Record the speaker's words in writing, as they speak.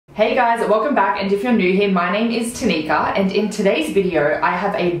Hey guys, welcome back, and if you're new here, my name is Tanika, and in today's video I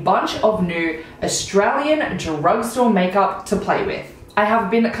have a bunch of new Australian drugstore makeup to play with. I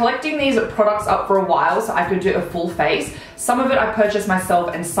have been collecting these products up for a while so I could do a full face. Some of it I purchased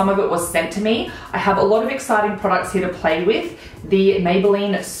myself and some of it was sent to me. I have a lot of exciting products here to play with. The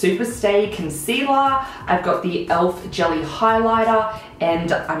Maybelline Superstay Concealer, I've got the e.l.f. Jelly Highlighter,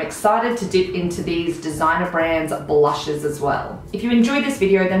 and I'm excited to dip into these designer brands blushes as well. If you enjoyed this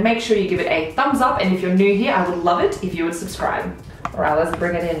video, then make sure you give it a thumbs up, and if you're new here, I would love it if you would subscribe. All right, let's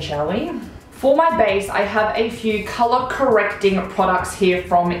bring it in, shall we? For my base, I have a few color correcting products here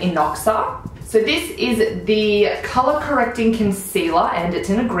from ENQUIRIES. So this is the color correcting concealer and it's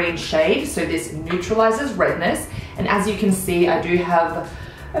in a green shade. So this neutralizes redness. And as you can see, I do have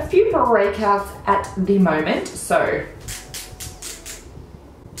a few breakouts at the moment. So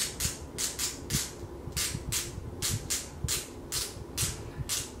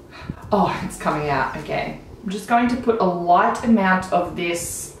oh, it's coming out, okay. I'm just going to put a light amount of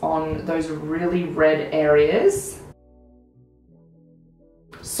this on those really red areas.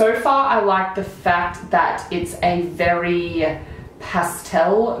 So far, I like the fact that it's a very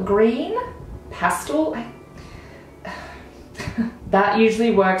pastel green. Pastel? That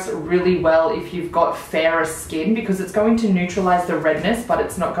usually works really well if you've got fairer skin because it's going to neutralize the redness, but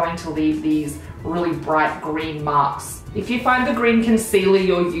it's not going to leave these really bright green marks. If you find the green concealer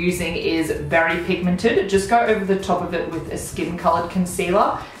you're using is very pigmented, just go over the top of it with a skin colored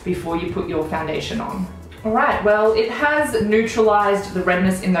concealer before you put your foundation on. Alright, well, it has neutralized the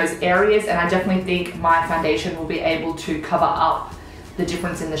redness in those areas, and I definitely think my foundation will be able to cover up the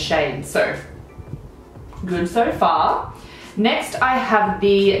difference in the shade. So, good so far. Next, I have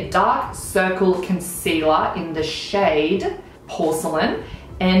the Dark Circle Concealer in the shade Porcelain,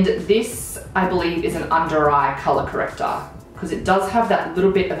 and this, I believe, is an under eye color corrector because it does have that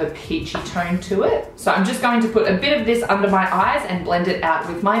little bit of a peachy tone to it. So I'm just going to put a bit of this under my eyes and blend it out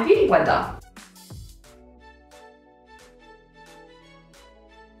with my beauty blender.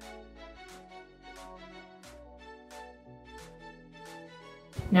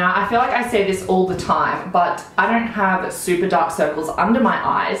 Now, I feel like I say this all the time, but I don't have super dark circles under my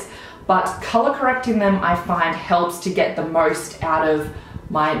eyes, but color correcting them I find helps to get the most out of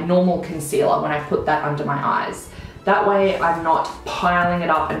my normal concealer when I put that under my eyes. That way I'm not piling it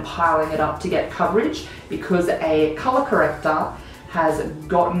up and piling it up to get coverage because a color corrector has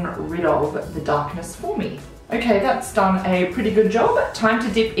gotten rid of the darkness for me. Okay, that's done a pretty good job. Time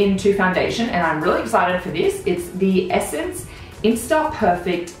to dip into foundation, and I'm really excited for this. It's the Essence Insta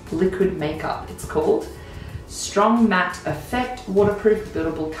Perfect Liquid Makeup, it's called. Strong matte effect, waterproof,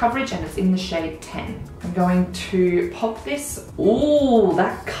 buildable coverage, and it's in the shade 10. I'm going to pop this. Ooh,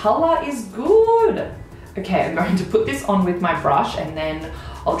 that color is good. Okay, I'm going to put this on with my brush, and then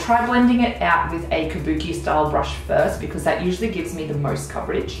I'll try blending it out with a kabuki style brush first because that usually gives me the most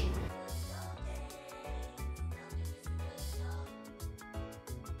coverage.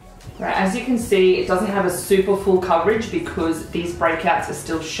 Right, as you can see, it doesn't have a super full coverage because these breakouts are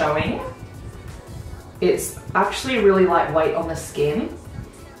still showing. It's actually really lightweight on the skin.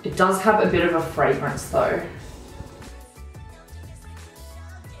 It does have a bit of a fragrance though.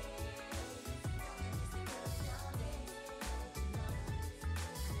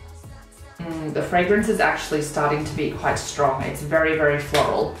 The fragrance is actually starting to be quite strong. It's very, very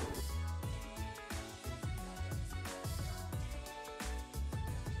floral.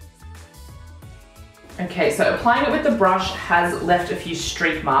 Okay, so applying it with the brush has left a few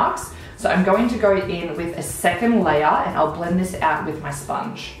streak marks. So I'm going to go in with a second layer and I'll blend this out with my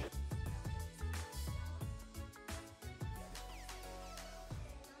sponge.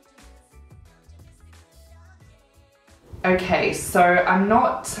 Okay, so I'm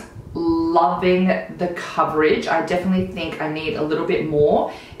not loving the coverage. I definitely think I need a little bit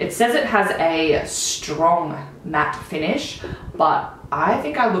more. It says it has a strong matte finish, but I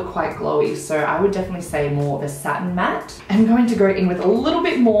think I look quite glowy, so I would definitely say more of a satin matte. I'm going to go in with a little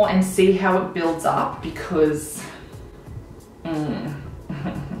bit more and see how it builds up because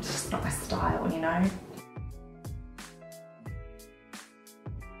it's just not my style, you know?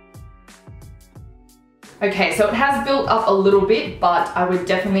 Okay, so it has built up a little bit, but I would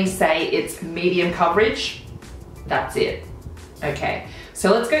definitely say it's medium coverage. That's it. Okay, so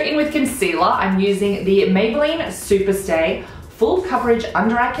let's go in with concealer. I'm using the Maybelline Superstay Full Coverage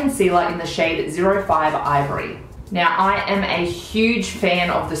Under Eye Concealer in the shade 05 Ivory. Now, I am a huge fan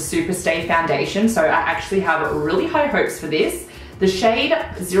of the Superstay foundation, so I actually have really high hopes for this. The shade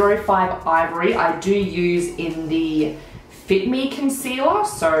 05 Ivory I do use in the Fit Me concealer,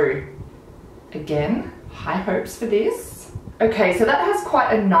 so again, high hopes for this. Okay, so that has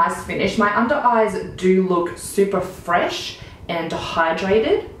quite a nice finish. My under eyes do look super fresh and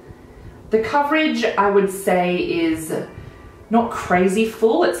hydrated. The coverage, I would say, is not crazy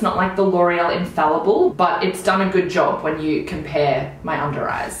full. It's not like the L'Oreal Infallible, but it's done a good job when you compare my under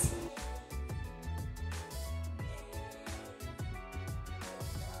eyes.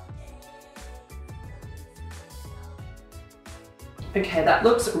 Okay, that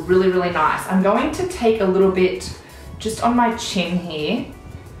looks really, really nice. I'm going to take a little bit just on my chin here,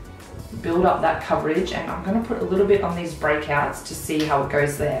 build up that coverage, and I'm going to put a little bit on these breakouts to see how it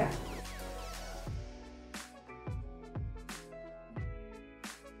goes there.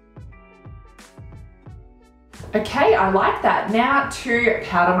 Okay, I like that. Now to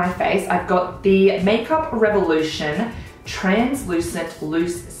powder my face, I've got the Makeup Revolution Translucent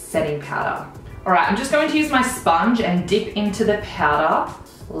Loose Setting Powder. All right, I'm just going to use my sponge and dip into the powder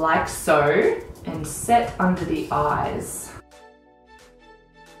like so and set under the eyes.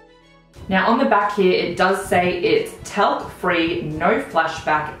 Now on the back here, it does say it's talc free, no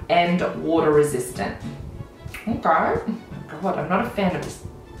flashback and water resistant. Okay, oh my God, I'm not a fan of this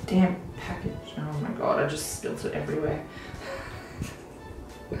damn package. Oh my God, I just spilled it everywhere.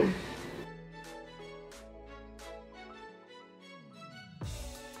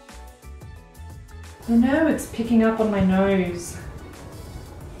 Oh no, it's picking up on my nose.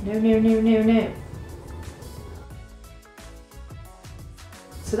 No, no, no, no, no.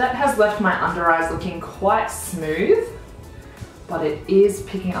 So that has left my under eyes looking quite smooth, but it is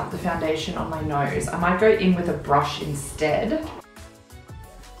picking up the foundation on my nose. I might go in with a brush instead.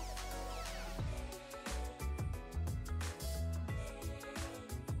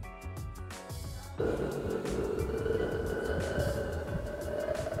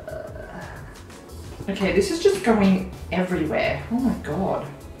 Okay, this is just going everywhere. Oh my God.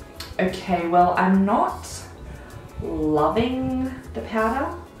 Okay, well, I'm not loving the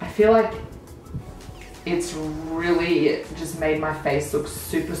powder. I feel like it's really just made my face look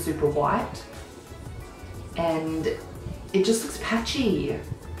super, super white. And it just looks patchy.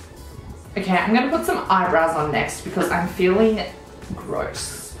 Okay, I'm gonna put some eyebrows on next because I'm feeling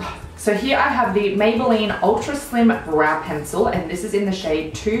gross. So here I have the Maybelline Ultra Slim Brow Pencil, and this is in the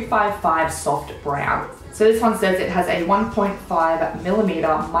shade 255 Soft Brown. So this one says it has a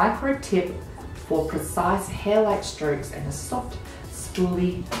 1.5mm micro tip for precise hair-like strokes and a soft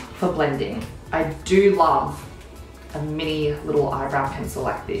spoolie for blending. I do love a mini little eyebrow pencil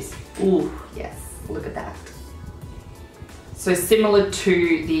like this. Ooh, yes, look at that. So similar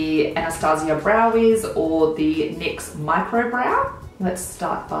to the Anastasia Brow Wiz or the NYX Micro Brow. Let's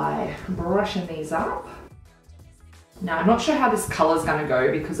start by brushing these up. Now, I'm not sure how this color is going to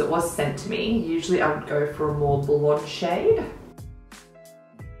go because it was sent to me. Usually I would go for a more blonde shade.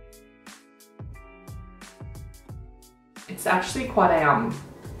 It's actually quite a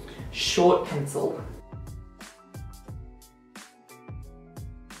short pencil.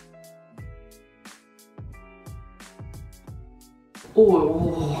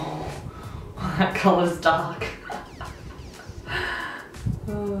 Oh, that color's dark.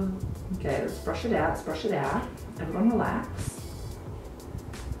 Okay, let's brush it out, let's brush it out. Everyone relax.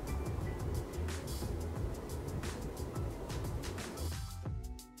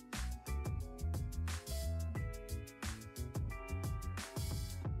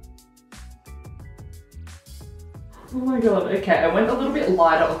 Oh my God, okay, I went a little bit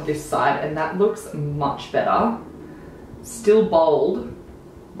lighter on this side and that looks much better. Still bold,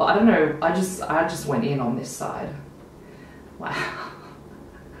 but I don't know, I just went in on this side. Wow.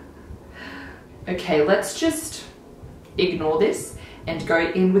 Okay, let's just ignore this and go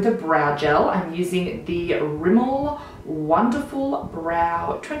in with a brow gel. I'm using the Rimmel Wonderful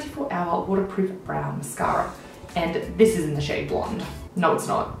Brow 24-Hour Waterproof Brow Mascara. And this is in the shade Blonde. No, it's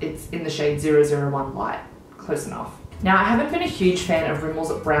not. It's in the shade 001 Light. Close enough. Now, I haven't been a huge fan of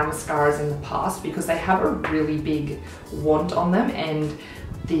Rimmel's brow mascaras in the past because they have a really big wand on them and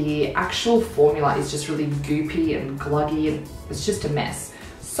the actual formula is just really goopy and gluggy and it's just a mess.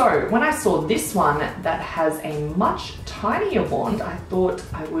 So when I saw this one that has a much tinier wand, I thought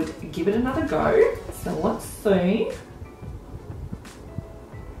I would give it another go. So let's see.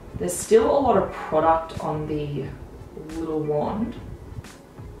 There's still a lot of product on the little wand,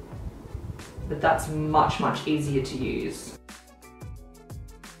 but that's much, much easier to use.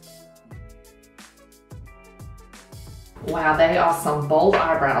 Wow, they are some bold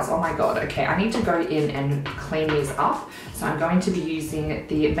eyebrows. Oh my God. Okay, I need to go in and clean these up. So I'm going to be using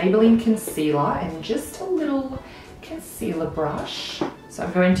the Maybelline concealer and just a little concealer brush. So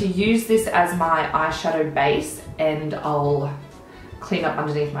I'm going to use this as my eyeshadow base and I'll clean up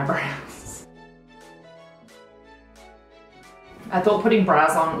underneath my brows. I thought putting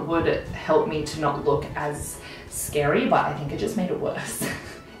brows on would help me to not look as scary, but I think it just made it worse.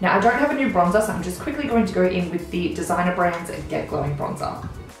 Now I don't have a new bronzer, so I'm just quickly going to go in with the Designer Brands Get Glowing Bronzer.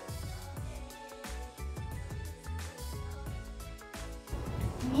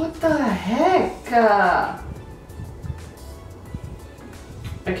 What the heck?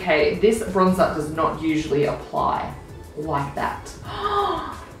 Okay, this bronzer does not usually apply like that.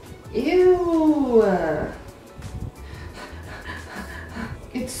 Ew!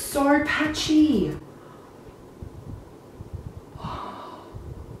 It's so patchy. I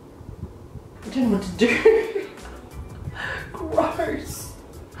don't know what to do. Gross.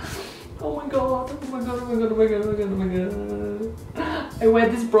 Oh my god, oh my god, oh my god, oh my god, oh my god, oh my god. I wear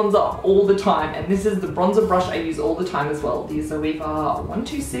this bronzer all the time, and this is the bronzer brush I use all the time as well. The Zoeva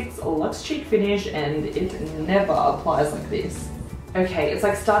 126 Luxe Cheek Finish, and it never applies like this. Okay, it's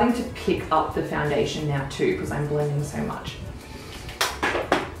like starting to pick up the foundation now too, because I'm blending so much.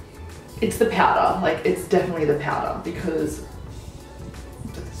 It's the powder, like it's definitely the powder, because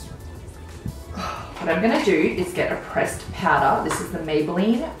what I'm gonna do is get a pressed powder. This is the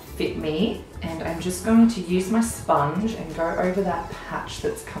Maybelline Fit Me, and I'm just going to use my sponge and go over that patch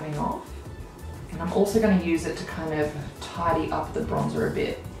that's coming off. And I'm also gonna use it to kind of tidy up the bronzer a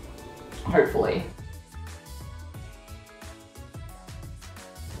bit, hopefully.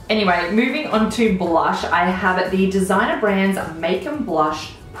 Anyway, moving on to blush, I have the Designer Brands Make 'em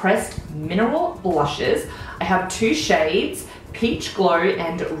Blush Pressed Mineral Blushes. I have two shades, Peach Glow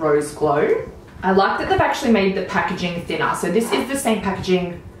and Rose Glow. I like that they've actually made the packaging thinner. So this is the same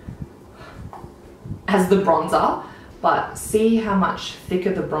packaging as the bronzer, but see how much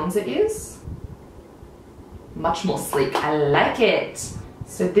thicker the bronzer is? Much more sleek, I like it.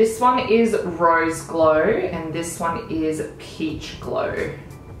 So this one is Rose Glow and this one is Peach Glow.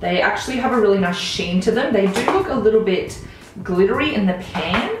 They actually have a really nice sheen to them. They do look a little bit glittery in the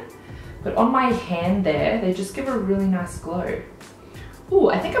pan, but on my hand there, they just give a really nice glow. Ooh,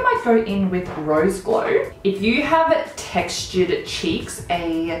 I think I might go in with Rose Glow. If you have textured cheeks,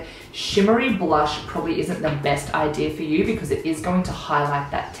 a shimmery blush probably isn't the best idea for you because it is going to highlight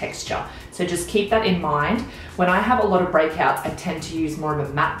that texture. So just keep that in mind. When I have a lot of breakouts, I tend to use more of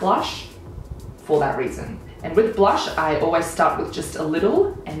a matte blush for that reason. And with blush, I always start with just a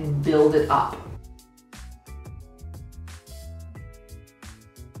little and build it up.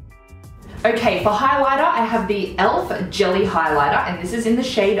 Okay, for highlighter, I have the e.l.f. Jelly Highlighter, and this is in the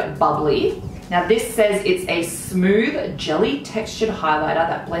shade Bubbly. Now this says it's a smooth, jelly textured highlighter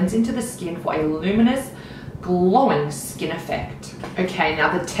that blends into the skin for a luminous, glowing skin effect. Okay,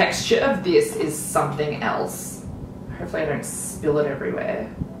 now the texture of this is something else. Hopefully I don't spill it everywhere.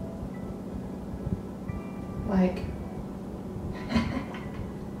 Like,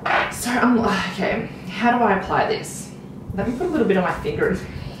 so okay, how do I apply this? Let me put a little bit on my finger.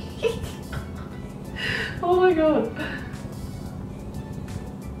 Oh my god.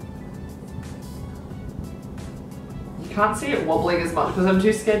 You can't see it wobbling as much because I'm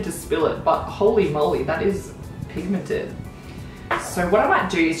too scared to spill it, but holy moly, that is pigmented. So what I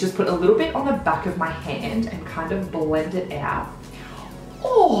might do is just put a little bit on the back of my hand and kind of blend it out.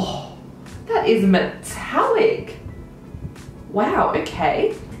 Oh, that is metallic. Wow,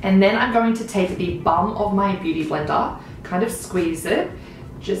 okay. And then I'm going to take the bum of my beauty blender, kind of squeeze it,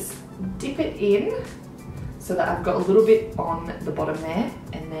 just dip it in so that I've got a little bit on the bottom there,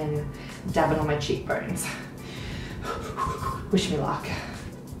 and then dab it on my cheekbones. Wish me luck.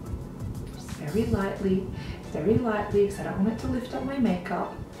 Just very lightly, because I don't want it to lift up my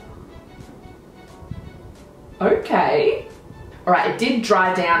makeup. Okay. All right, it did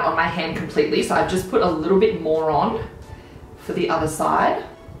dry down on my hand completely, so I've just put a little bit more on for the other side.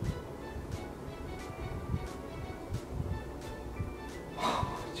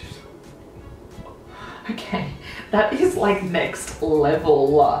 Okay, that is like next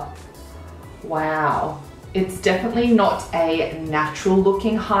level. Wow. It's definitely not a natural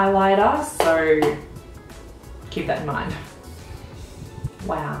looking highlighter, so keep that in mind.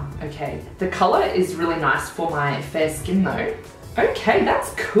 Wow, okay. The color is really nice for my fair skin though. Okay,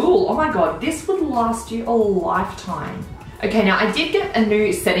 that's cool. Oh my god, this would last you a lifetime. Okay, now I did get a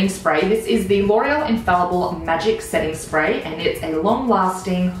new setting spray. This is the L'Oreal Infallible Magic Setting Spray, and it's a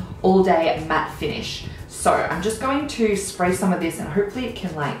long-lasting, all-day matte finish. So I'm just going to spray some of this, and hopefully it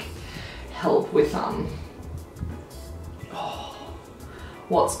can like help with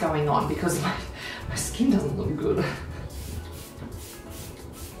what's going on, because my skin doesn't look good.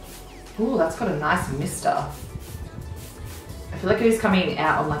 Ooh, that's got a nice mister. I feel like it is coming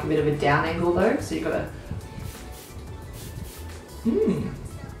out on like a bit of a down angle though, so you gotta.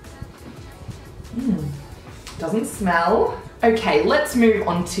 Doesn't smell. Okay, let's move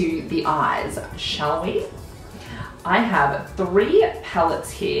on to the eyes, shall we? I have 3 palettes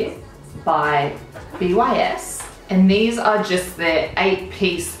here by BYS, and these are just their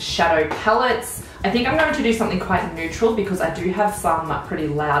 8-piece shadow palettes. I think I'm going to do something quite neutral because I do have some pretty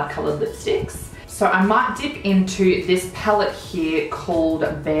loud colored lipsticks. So I might dip into this palette here called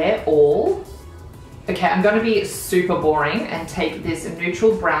Bare All. Okay, I'm going to be super boring and take this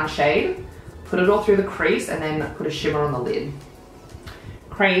neutral brown shade, put it all through the crease, and then put a shimmer on the lid.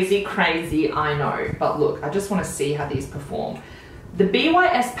 Crazy, crazy, I know. But look, I just want to see how these perform. The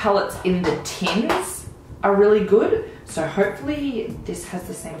BYS palettes in the tins are really good, so hopefully this has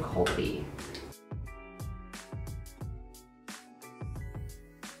the same quality.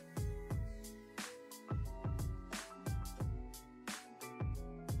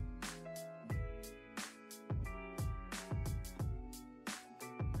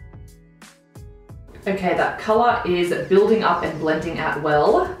 Okay, that color is building up and blending out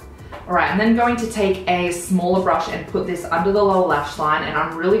well. All right, I'm then going to take a smaller brush and put this under the lower lash line, and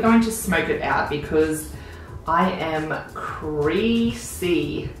I'm really going to smoke it out because I am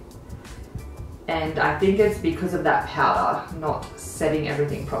creasy. And I think it's because of that powder not setting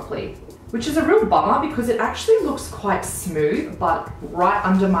everything properly, which is a real bummer because it actually looks quite smooth, but right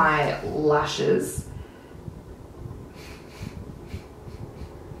under my lashes.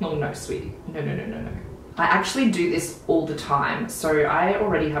 Oh no, sweetie. No. I actually do this all the time, so I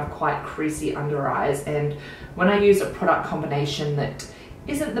already have quite creasy under eyes, and when I use a product combination that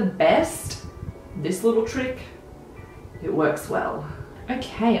isn't the best, this little trick, it works well.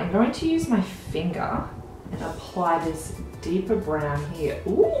 Okay, I'm going to use my finger and apply this deeper brown here.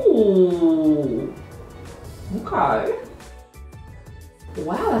 Ooh, okay.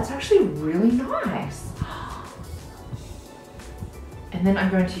 Wow, that's actually really nice. And then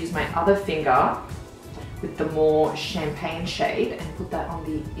I'm going to use my other finger with the more champagne shade and put that on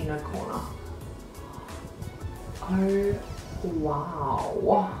the inner corner. Oh,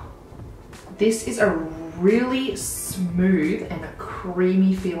 wow. This is a really smooth and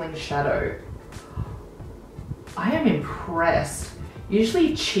creamy feeling shadow. I am impressed.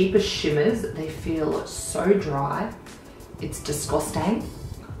 Usually cheaper shimmers, they feel so dry. It's disgusting.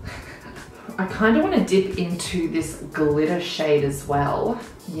 I kind of want to dip into this glitter shade as well.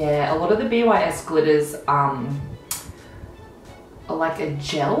 Yeah, a lot of the BYS glitters are like a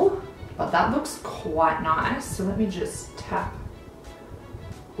gel, but that looks quite nice. So let me just tap.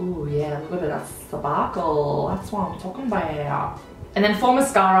 Oh yeah, look at that sparkle. That's what I'm talking about. And then for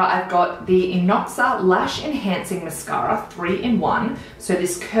mascara, I've got the Inoxa Lash Enhancing Mascara 3-in-1. So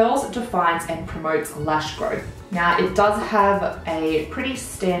this curls, defines, and promotes lash growth. Now it does have a pretty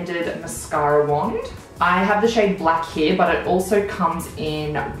standard mascara wand. I have the shade black here, but it also comes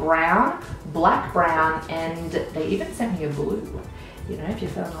in brown, black brown, and they even sent me a blue, you know, if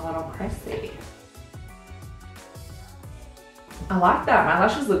you're feeling a little crazy. I like that, my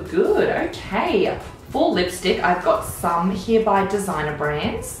lashes look good. Okay, for lipstick, I've got some here by designer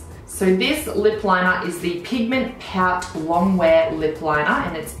brands. So this lip liner is the Pigment Pout Long Wear Lip Liner,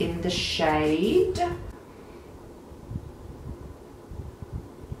 and it's in the shade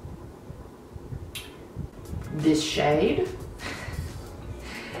this shade.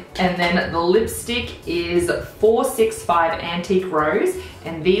 And then the lipstick is 465 Antique Rose,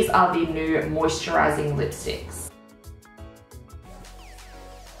 and these are the new moisturizing lipsticks.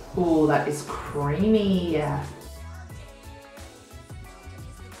 Oh, that is creamy.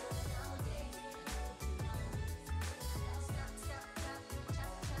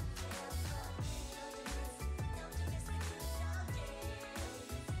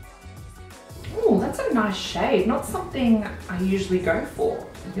 Oh, that's a nice shade. Not something I usually go for.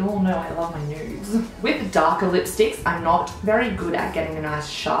 You all know I love my nudes. With darker lipsticks, I'm not very good at getting a nice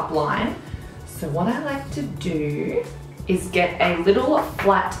sharp line. So what I like to do is get a little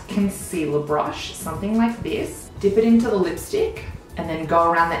flat concealer brush, something like this, dip it into the lipstick, and then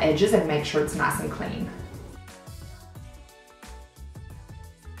go around the edges and make sure it's nice and clean.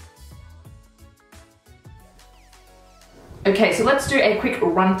 Okay, so let's do a quick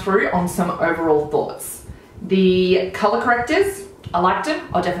run through on some overall thoughts. The color correctors, I liked them,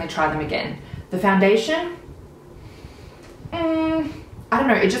 I'll definitely try them again. The foundation, I don't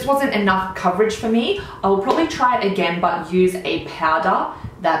know, it just wasn't enough coverage for me. I will probably try it again, but use a powder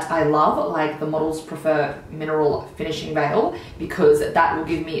that I love, like the Models Prefer Mineral Finishing Veil, because that will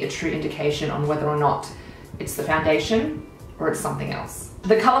give me a true indication on whether or not it's the foundation or it's something else.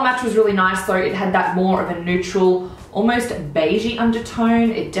 The color match was really nice though. It had that more of a neutral, almost beigey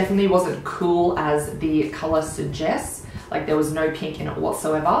undertone. It definitely wasn't cool as the color suggests. Like there was no pink in it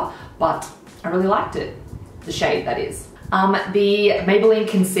whatsoever, but I really liked it. The shade, that is. The Maybelline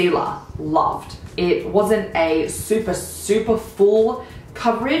concealer, loved. It wasn't a super full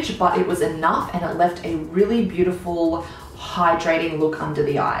coverage, but it was enough and it left a really beautiful hydrating look under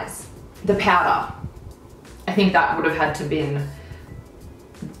the eyes. The powder, I think that would have had to been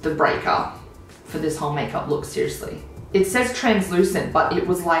the breaker for this whole makeup look, seriously. It says translucent, but it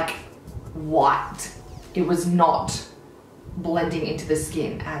was like white. It was not blending into the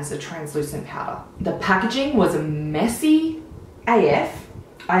skin as a translucent powder. The packaging was messy AF.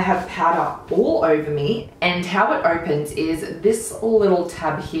 I have powder all over me, and how it opens is this little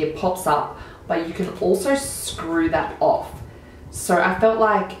tab here pops up, but you can also screw that off. So I felt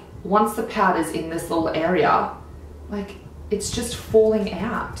like once the powder's in this little area, like it's just falling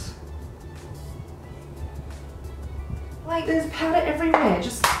out. Like there's powder everywhere,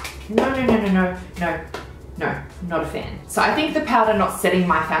 just no, not a fan. So I think the powder not setting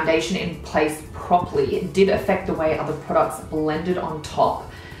my foundation in place properly did affect the way other products blended on top.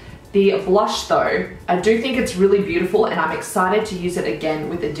 The blush though, I do think it's really beautiful and I'm excited to use it again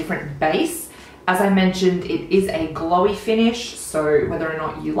with a different base. As I mentioned, it is a glowy finish, so whether or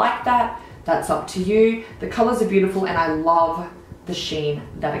not you like that, that's up to you. The colors are beautiful and I love the sheen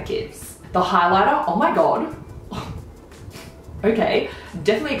that it gives. The highlighter, oh my God. Okay,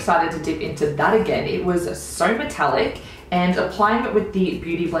 definitely excited to dip into that again. It was so metallic and applying it with the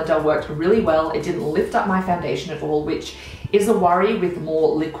Beauty Blender worked really well. It didn't lift up my foundation at all, which is a worry with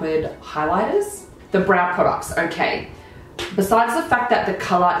more liquid highlighters. The brow products, okay. Besides the fact that the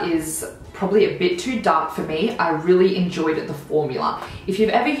color is probably a bit too dark for me, I really enjoyed the formula. If you've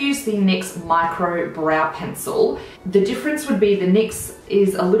ever used the NYX Micro Brow Pencil, the difference would be the NYX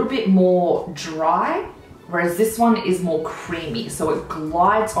is a little bit more dry, whereas this one is more creamy, so it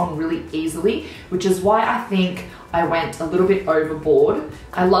glides on really easily, which is why I think I went a little bit overboard.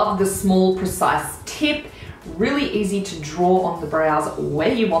 I love the small, precise tip, really easy to draw on the brows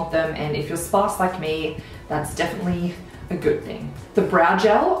where you want them, and if you're sparse like me, that's definitely a good thing. The brow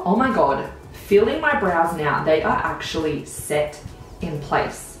gel, oh my God, feeling my brows now, they are actually set in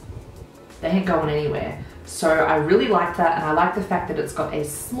place. They ain't going anywhere. So I really like that, and I like the fact that it's got a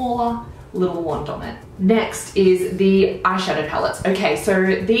smaller little wand on it. Next is the eyeshadow palettes. Okay, so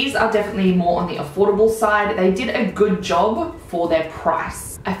these are definitely more on the affordable side. They did a good job for their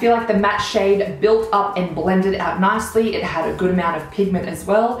price. I feel like the matte shade built up and blended out nicely. It had a good amount of pigment as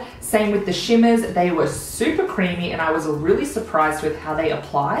well. Same with the shimmers. They were super creamy and I was really surprised with how they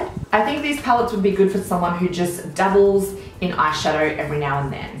applied. I think these palettes would be good for someone who just dabbles in eyeshadow every now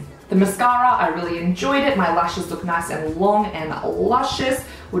and then. The mascara, I really enjoyed it. My lashes look nice and long and luscious.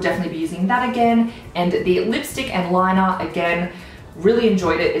 We'll definitely be using that again. And the lipstick and liner, again, really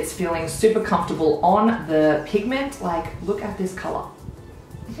enjoyed it. It's feeling super comfortable on the pigment. Like, look at this color.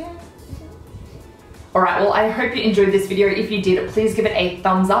 Alright, well I hope you enjoyed this video. If you did, please give it a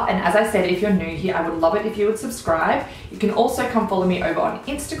thumbs up, and as I said, if you're new here, I would love it if you would subscribe. You can also come follow me over on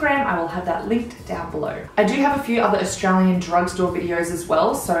Instagram. I will have that linked down below. I do have a few other Australian drugstore videos as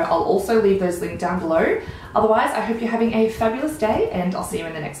well, so I'll also leave those linked down below. Otherwise, I hope you're having a fabulous day and I'll see you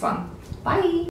in the next one. Bye!